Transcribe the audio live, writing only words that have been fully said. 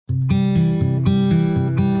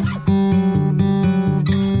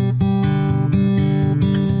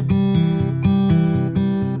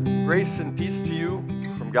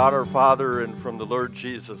God our Father and from the Lord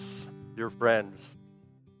Jesus, dear friends.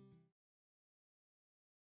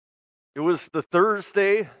 It was the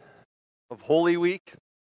Thursday of Holy Week,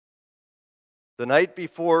 the night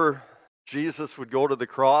before Jesus would go to the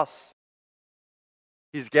cross.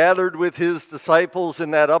 He's gathered with his disciples in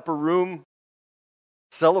that upper room,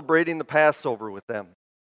 celebrating the Passover with them.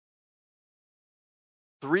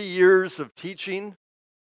 3 years of teaching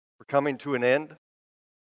were coming to an end.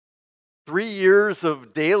 3 years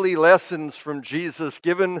of daily lessons from Jesus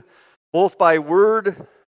given both by word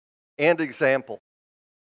and example.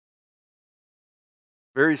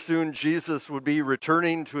 Very soon Jesus would be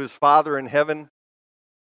returning to his Father in heaven.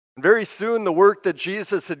 And very soon the work that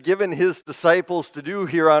Jesus had given his disciples to do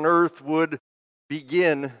here on earth would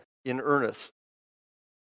begin in earnest.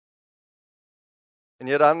 And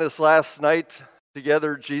yet on this last night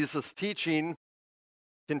together, Jesus' teaching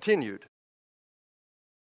continued.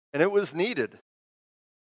 And it was needed.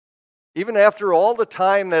 Even after all the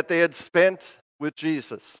time that they had spent with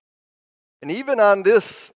Jesus. And even on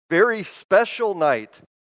this very special night,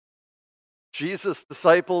 Jesus'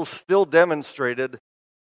 disciples still demonstrated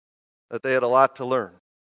that they had a lot to learn.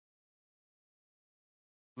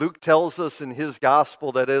 Luke tells us in his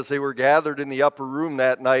gospel that as they were gathered in the upper room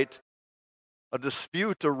that night, a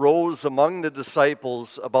dispute arose among the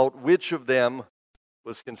disciples about which of them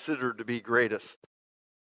was considered to be greatest.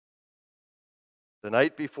 The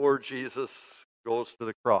night before Jesus goes to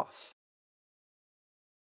the cross.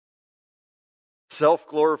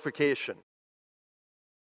 Self-glorification.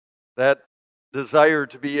 That desire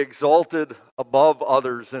to be exalted above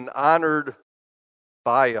others and honored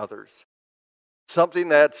by others. Something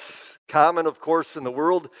that's common, of course, in the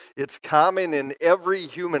world. It's common in every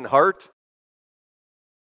human heart.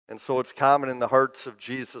 And so it's common in the hearts of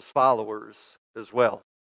Jesus' followers as well.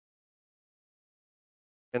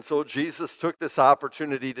 And so Jesus took this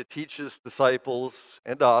opportunity to teach his disciples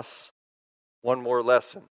and us one more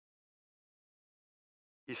lesson.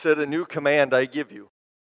 He said, "A new command I give you.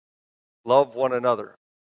 Love one another.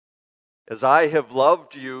 As I have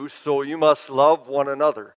loved you, so you must love one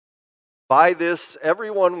another. By this,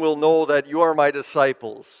 everyone will know that you are my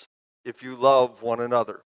disciples, if you love one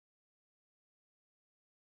another."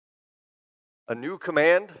 A new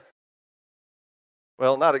command?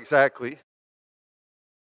 Well, not exactly.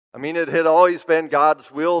 I mean, it had always been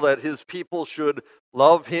God's will that his people should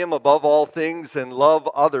love him above all things and love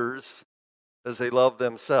others as they love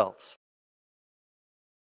themselves.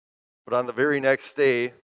 But on the very next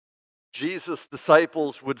day, Jesus'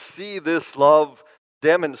 disciples would see this love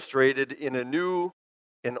demonstrated in a new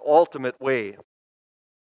and ultimate way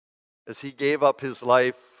as he gave up his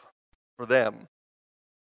life for them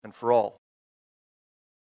and for all.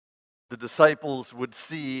 The disciples would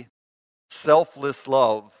see selfless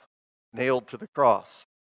love nailed to the cross.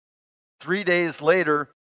 3 days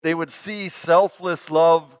later, they would see selfless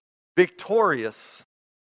love victorious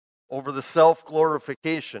over the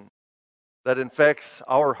self-glorification that infects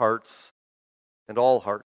our hearts and all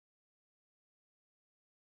hearts.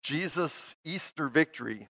 Jesus' Easter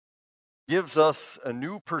victory gives us a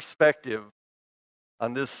new perspective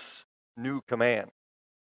on this new command.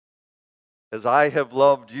 As I have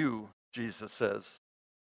loved you, Jesus says,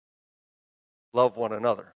 love one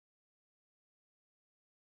another.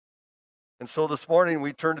 And so this morning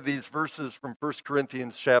we turn to these verses from 1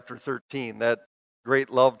 Corinthians chapter 13, that great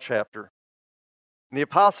love chapter. And the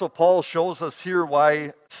Apostle Paul shows us here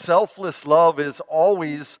why selfless love is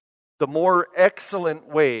always the more excellent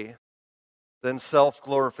way than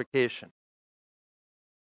self-glorification.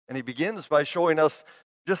 And he begins by showing us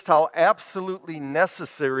just how absolutely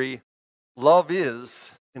necessary love is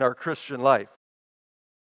in our Christian life.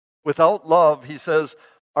 Without love, he says,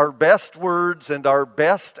 our best words and our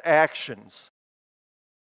best actions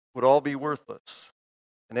would all be worthless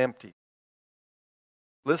and empty.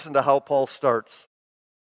 Listen to how Paul starts.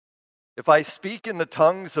 If I speak in the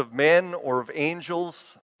tongues of men or of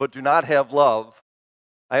angels, but do not have love,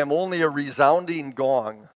 I am only a resounding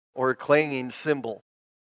gong or a clanging cymbal.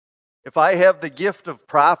 If I have the gift of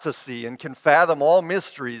prophecy and can fathom all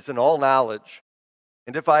mysteries and all knowledge,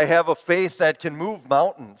 and if I have a faith that can move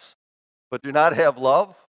mountains, but do not have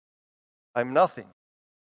love, I'm nothing.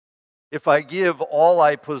 If I give all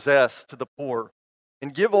I possess to the poor,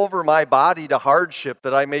 and give over my body to hardship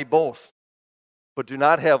that I may boast, but do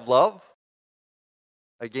not have love,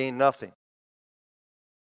 I gain nothing.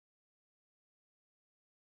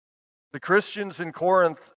 The Christians in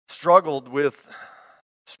Corinth struggled with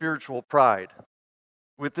spiritual pride,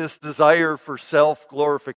 with this desire for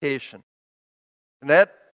self-glorification. And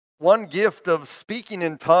that one gift of speaking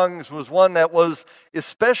in tongues was one that was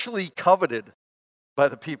especially coveted by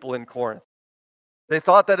the people in Corinth. They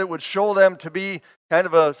thought that it would show them to be kind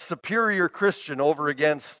of a superior Christian over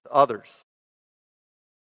against others.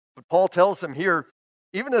 But Paul tells them here,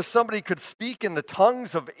 even if somebody could speak in the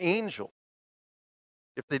tongues of angels,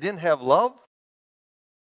 if they didn't have love,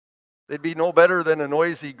 they'd be no better than a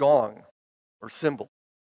noisy gong or cymbal.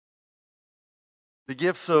 The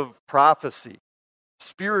gifts of prophecy,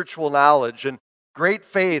 spiritual knowledge, and great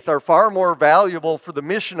faith are far more valuable for the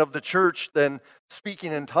mission of the church than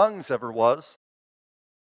speaking in tongues ever was.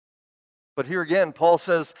 But here again, Paul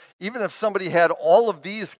says, even if somebody had all of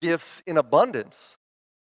these gifts in abundance,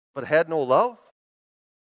 but had no love,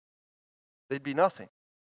 they'd be nothing.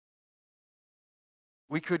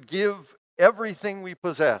 We could give everything we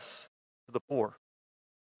possess to the poor.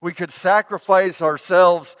 We could sacrifice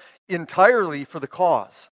ourselves entirely for the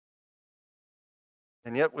cause.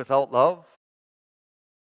 And yet, without love,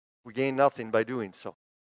 we gain nothing by doing so.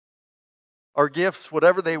 Our gifts,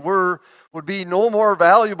 whatever they were, would be no more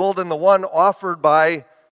valuable than the one offered by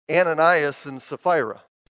Ananias and Sapphira.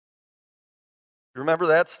 You remember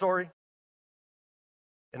that story?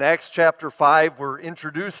 In Acts chapter 5, we're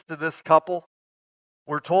introduced to this couple.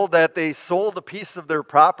 We're told that they sold a piece of their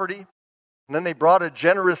property, and then they brought a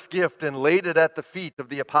generous gift and laid it at the feet of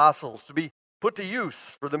the apostles to be put to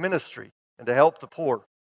use for the ministry and to help the poor.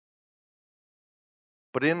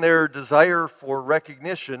 But in their desire for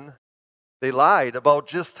recognition, they lied about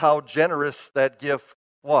just how generous that gift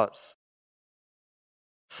was.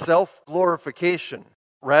 Self-glorification,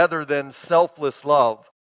 rather than selfless love,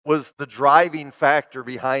 was the driving factor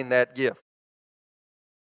behind that gift.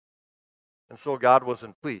 And so God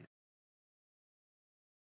wasn't pleased.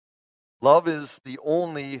 Love is the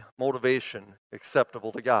only motivation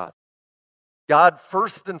acceptable to God. God,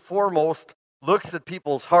 first and foremost, looks at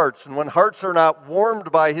people's hearts, and when hearts are not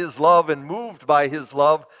warmed by His love and moved by His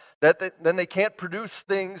love, then they can't produce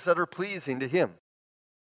things that are pleasing to Him.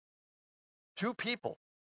 Two people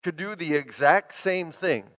could do the exact same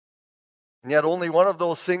thing, and yet only one of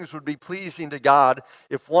those things would be pleasing to God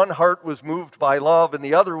if one heart was moved by love and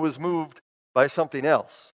the other was moved by something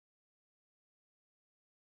else.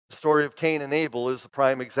 The story of Cain and Abel is a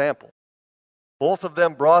prime example. Both of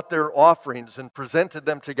them brought their offerings and presented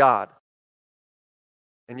them to God,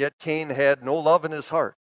 and yet Cain had no love in his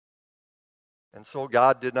heart. And so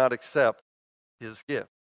God did not accept his gift.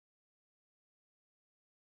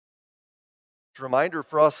 It's a reminder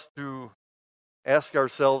for us to ask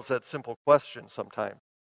ourselves that simple question sometime.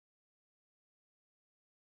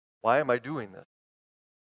 Why am I doing this?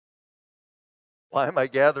 Why am I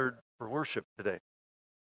gathered for worship today?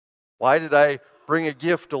 Why did I bring a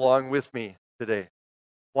gift along with me today?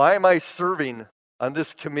 Why am I serving on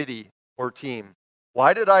this committee or team?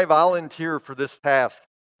 Why did I volunteer for this task?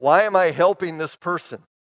 Why am I helping this person?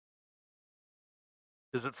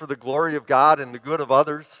 Is it for the glory of God and the good of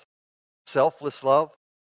others? Selfless love?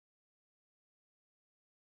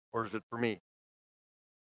 Or is it for me?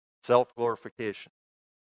 Self-glorification.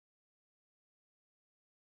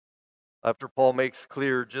 After Paul makes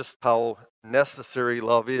clear just how necessary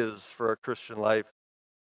love is for our Christian life,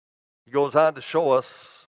 he goes on to show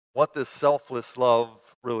us what this selfless love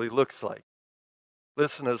really looks like.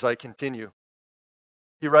 Listen as I continue.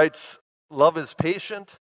 He writes, love is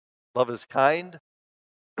patient, love is kind,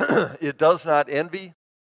 it does not envy,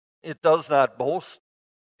 it does not boast,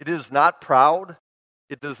 it is not proud,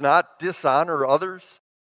 it does not dishonor others,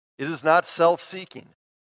 it is not self-seeking,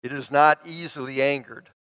 it is not easily angered,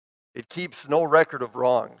 it keeps no record of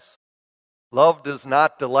wrongs. Love does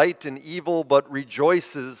not delight in evil, but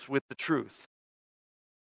rejoices with the truth.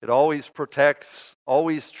 It always protects,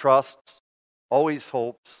 always trusts, always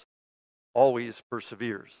hopes, always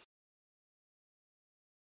perseveres.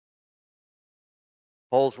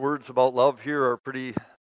 Paul's words about love here are pretty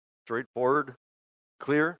straightforward,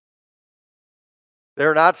 clear.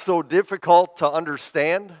 They're not so difficult to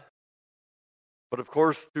understand, but of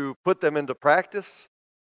course, to put them into practice,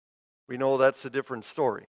 we know that's a different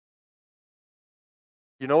story.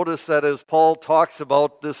 You notice that as Paul talks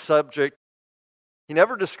about this subject, he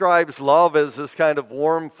never describes love as this kind of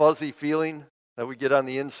warm, fuzzy feeling that we get on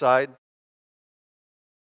the inside.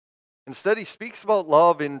 Instead, he speaks about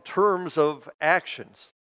love in terms of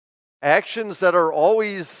actions. Actions that are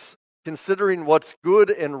always considering what's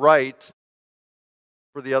good and right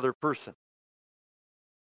for the other person.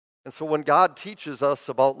 And so when God teaches us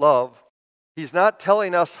about love, He's not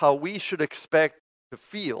telling us how we should expect to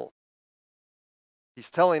feel.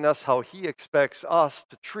 He's telling us how He expects us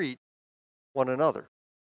to treat one another.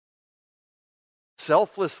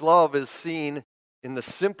 Selfless love is seen in the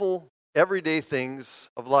simple, everyday things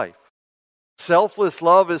of life. Selfless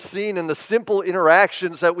love is seen in the simple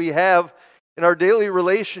interactions that we have in our daily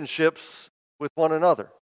relationships with one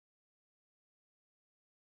another.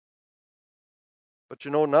 But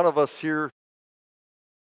none of us here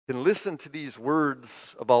can listen to these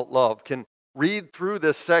words about love, can read through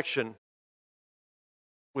this section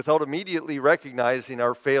without immediately recognizing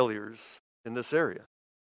our failures in this area.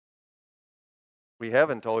 We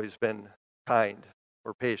haven't always been kind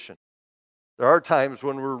or patient. There are times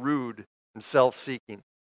when we're rude and self-seeking.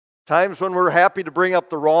 Times when we're happy to bring up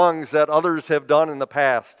the wrongs that others have done in the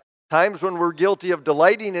past. Times when we're guilty of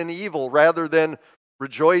delighting in evil rather than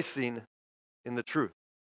rejoicing in the truth.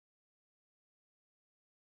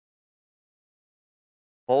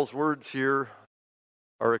 Paul's words here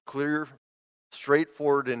are a clear,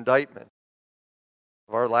 straightforward indictment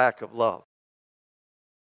of our lack of love.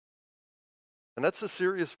 And that's a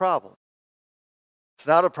serious problem. It's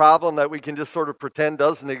not a problem that we can just sort of pretend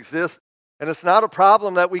doesn't exist, and it's not a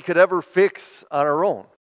problem that we could ever fix on our own.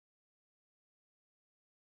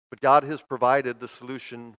 But God has provided the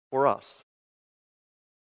solution for us.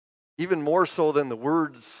 Even more so than the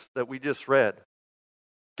words that we just read.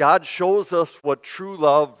 God shows us what true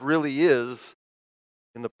love really is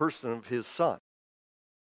in the person of His Son.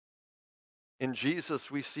 In Jesus,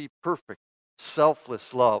 we see perfect,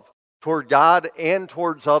 selfless love toward God and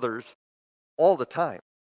towards others all the time.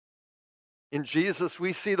 In Jesus,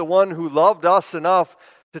 we see the one who loved us enough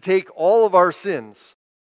to take all of our sins,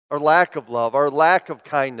 our lack of love, our lack of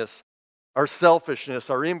kindness, our selfishness,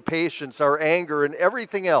 our impatience, our anger, and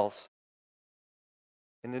everything else,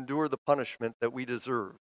 and endure the punishment that we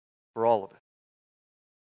deserve for all of it.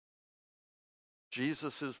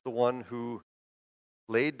 Jesus is the one who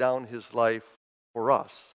laid down His life for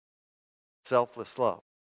us, selfless love.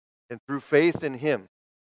 And through faith in Him,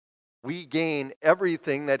 we gain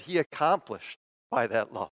everything that He accomplished by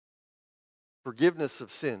that love. Forgiveness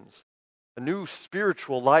of sins, a new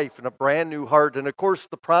spiritual life, and a brand new heart, and of course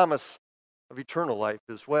the promise of eternal life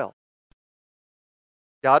as well.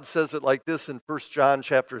 God says it like this in 1 John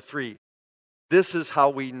chapter 3. This is how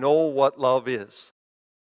we know what love is.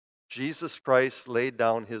 Jesus Christ laid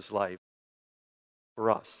down His life for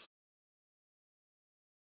us.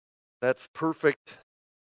 That's perfect,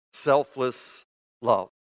 selfless love.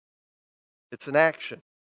 It's an action,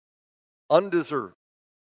 undeserved,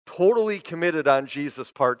 totally committed on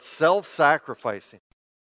Jesus' part, self-sacrificing.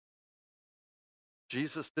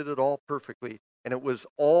 Jesus did it all perfectly, and it was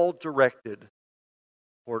all directed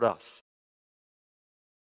toward us.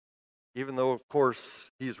 Even though, of course,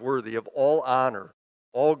 He's worthy of all honor,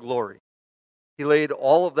 all glory. He laid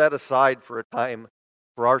all of that aside for a time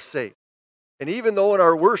for our sake. And even though in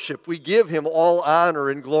our worship we give Him all honor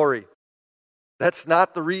and glory, that's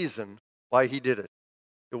not the reason why He did it.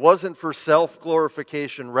 It wasn't for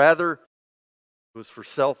self-glorification. Rather, it was for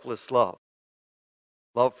selfless love.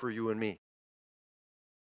 Love for you and me.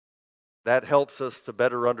 That helps us to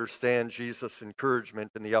better understand Jesus'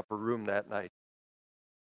 encouragement in the upper room that night.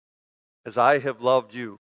 As I have loved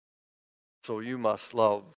you, so you must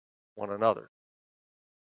love one another.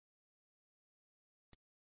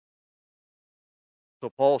 So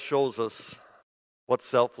Paul shows us what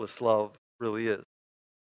selfless love really is.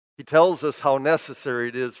 He tells us how necessary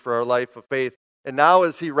it is for our life of faith. And now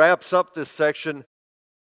as he wraps up this section,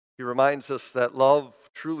 he reminds us that love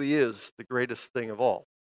truly is the greatest thing of all.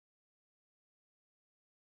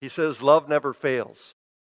 He says, love never fails.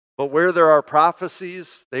 But where there are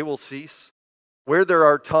prophecies, they will cease. Where there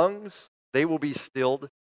are tongues, they will be stilled.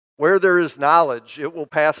 Where there is knowledge, it will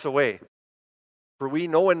pass away. For we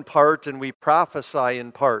know in part and we prophesy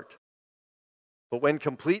in part. But when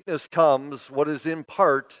completeness comes, what is in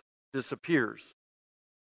part disappears.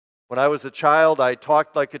 When I was a child, I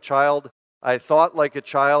talked like a child. I thought like a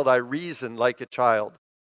child. I reasoned like a child.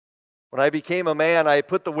 When I became a man, I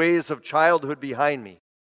put the ways of childhood behind me.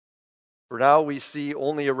 For now we see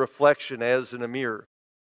only a reflection as in a mirror.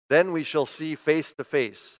 Then we shall see face to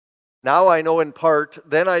face. Now I know in part,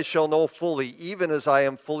 then I shall know fully, even as I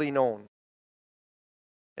am fully known.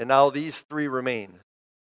 And now these three remain: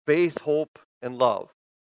 faith, hope, and love.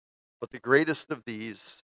 But the greatest of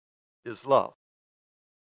these is love.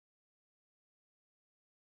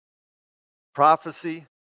 Prophecy,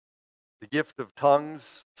 the gift of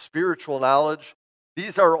tongues, spiritual knowledge,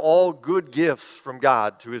 these are all good gifts from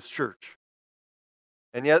God to His church.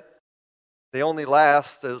 And yet, they only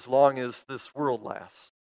last as long as this world lasts.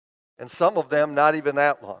 And some of them not even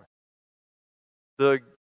that long. The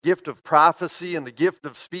gift of prophecy and the gift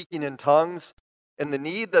of speaking in tongues and the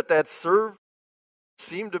need that served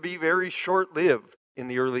seemed to be very short-lived in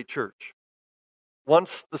the early church.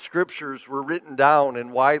 once the scriptures were written down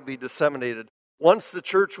and widely disseminated, once the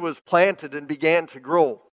church was planted and began to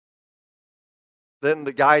grow, then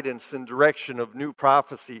the guidance and direction of new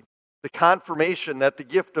prophecy, the confirmation that the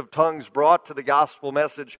gift of tongues brought to the gospel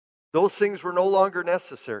message, those things were no longer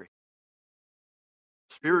necessary.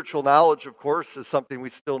 Spiritual knowledge, of course, is something we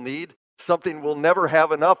still need, something we'll never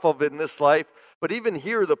have enough of in this life. But even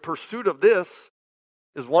here, the pursuit of this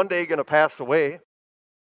is one day going to pass away.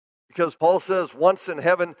 Because Paul says, once in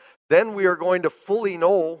heaven, then we are going to fully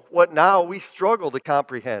know what now we struggle to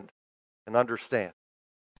comprehend and understand.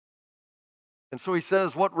 And so he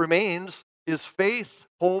says, what remains is faith,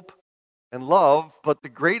 hope, and love, but the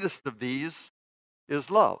greatest of these is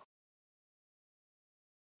love.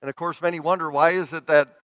 And of course, many wonder, why is it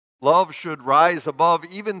that love should rise above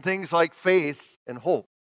even things like faith and hope?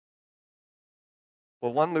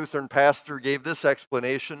 Well, one Lutheran pastor gave this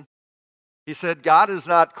explanation. He said, God is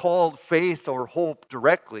not called faith or hope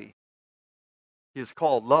directly. He is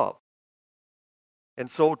called love. And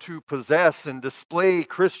so to possess and display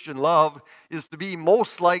Christian love is to be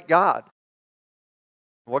most like God.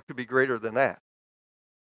 What could be greater than that?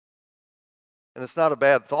 And it's not a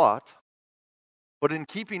bad thought. But in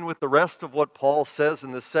keeping with the rest of what Paul says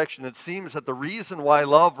in this section, it seems that the reason why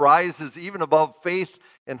love rises even above faith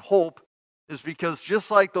and hope is because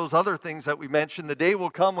just like those other things that we mentioned, the day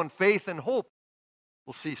will come when faith and hope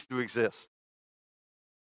will cease to exist.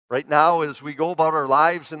 Right now, as we go about our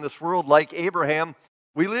lives in this world, like Abraham,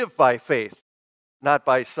 we live by faith, not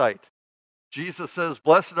by sight. Jesus says,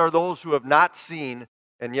 blessed are those who have not seen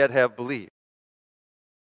and yet have believed.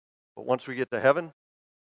 But once we get to heaven,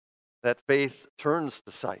 that faith turns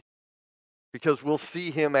to sight, because we'll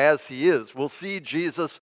see him as he is. We'll see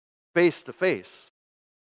Jesus face to face.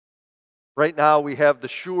 Right now we have the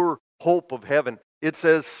sure hope of heaven. It's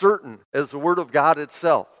as certain as the Word of God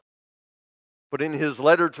itself. But in his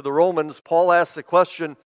letter to the Romans, Paul asks the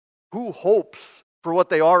question, who hopes for what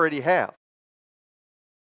they already have?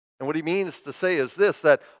 And what he means to say is this,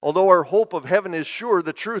 that although our hope of heaven is sure,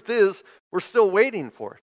 the truth is we're still waiting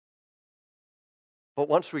for it. But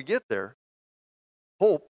once we get there,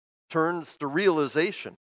 hope turns to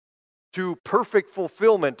realization, to perfect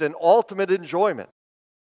fulfillment and ultimate enjoyment.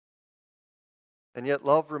 And yet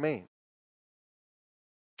love remains.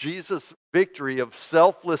 Jesus' victory of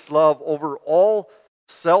selfless love over all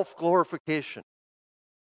self-glorification,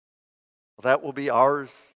 that will be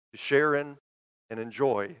ours to share in and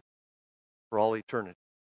enjoy for all eternity.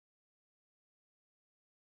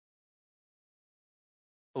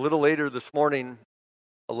 A little later this morning,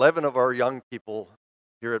 11 of our young people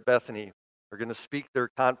here at Bethany are going to speak their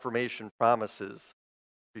confirmation promises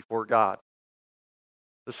before God.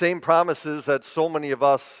 The same promises that so many of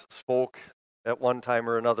us spoke at one time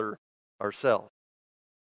or another ourselves.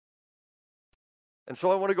 And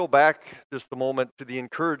so I want to go back just a moment to the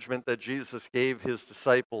encouragement that Jesus gave his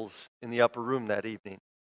disciples in the upper room that evening.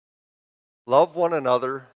 Love one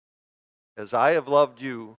another as I have loved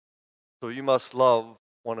you, so you must love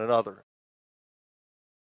one another.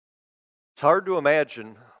 It's hard to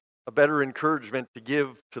imagine a better encouragement to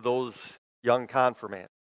give to those young confirmants.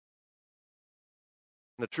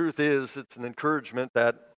 And the truth is, it's an encouragement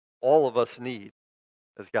that all of us need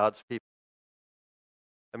as God's people.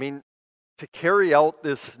 I mean, to carry out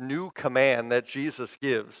this new command that Jesus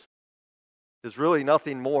gives is really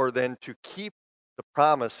nothing more than to keep the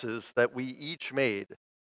promises that we each made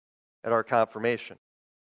at our confirmation.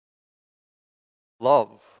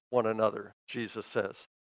 Love one another, Jesus says.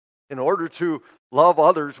 In order to love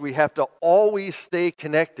others, we have to always stay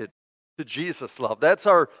connected to Jesus' love. That's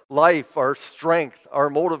our life, our strength, our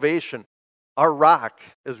motivation, our rock,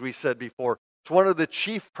 as we said before. It's one of the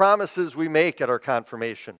chief promises we make at our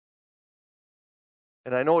confirmation.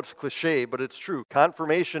 And I know it's cliche, but it's true.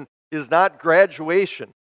 Confirmation is not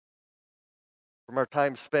graduation from our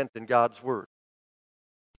time spent in God's Word.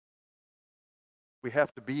 We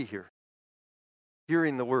have to be here,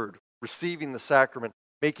 hearing the Word, receiving the sacrament,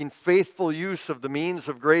 making faithful use of the means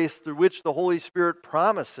of grace through which the Holy Spirit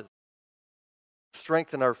promises to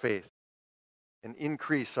strengthen our faith and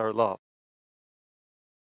increase our love.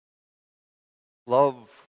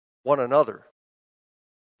 Love one another.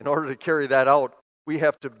 In order to carry that out, we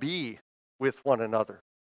have to be with one another.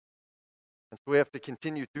 And so we have to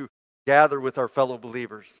continue to gather with our fellow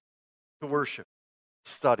believers, to worship,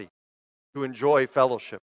 study, to enjoy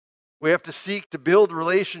fellowship. We have to seek to build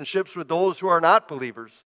relationships with those who are not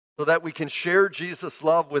believers so that we can share Jesus'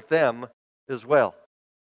 love with them as well.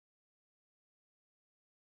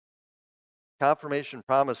 Confirmation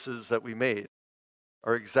promises that we made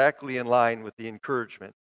are exactly in line with the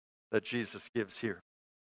encouragement that Jesus gives here.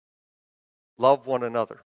 love one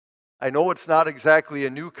another. I know it's not exactly a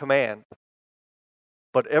new command,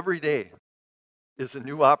 but every day is a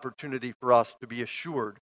new opportunity for us to be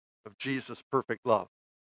assured of Jesus' perfect love.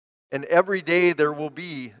 And every day there will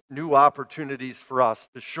be new opportunities for us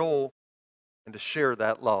to show and to share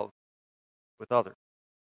that love with others.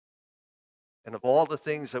 And of all the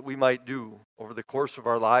things that we might do over the course of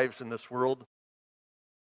our lives in this world,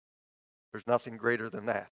 there's nothing greater than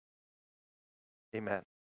that. Amen.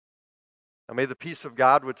 Now may the peace of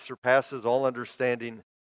God, which surpasses all understanding,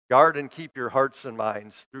 guard and keep your hearts and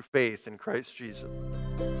minds through faith in Christ Jesus.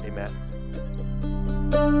 Amen.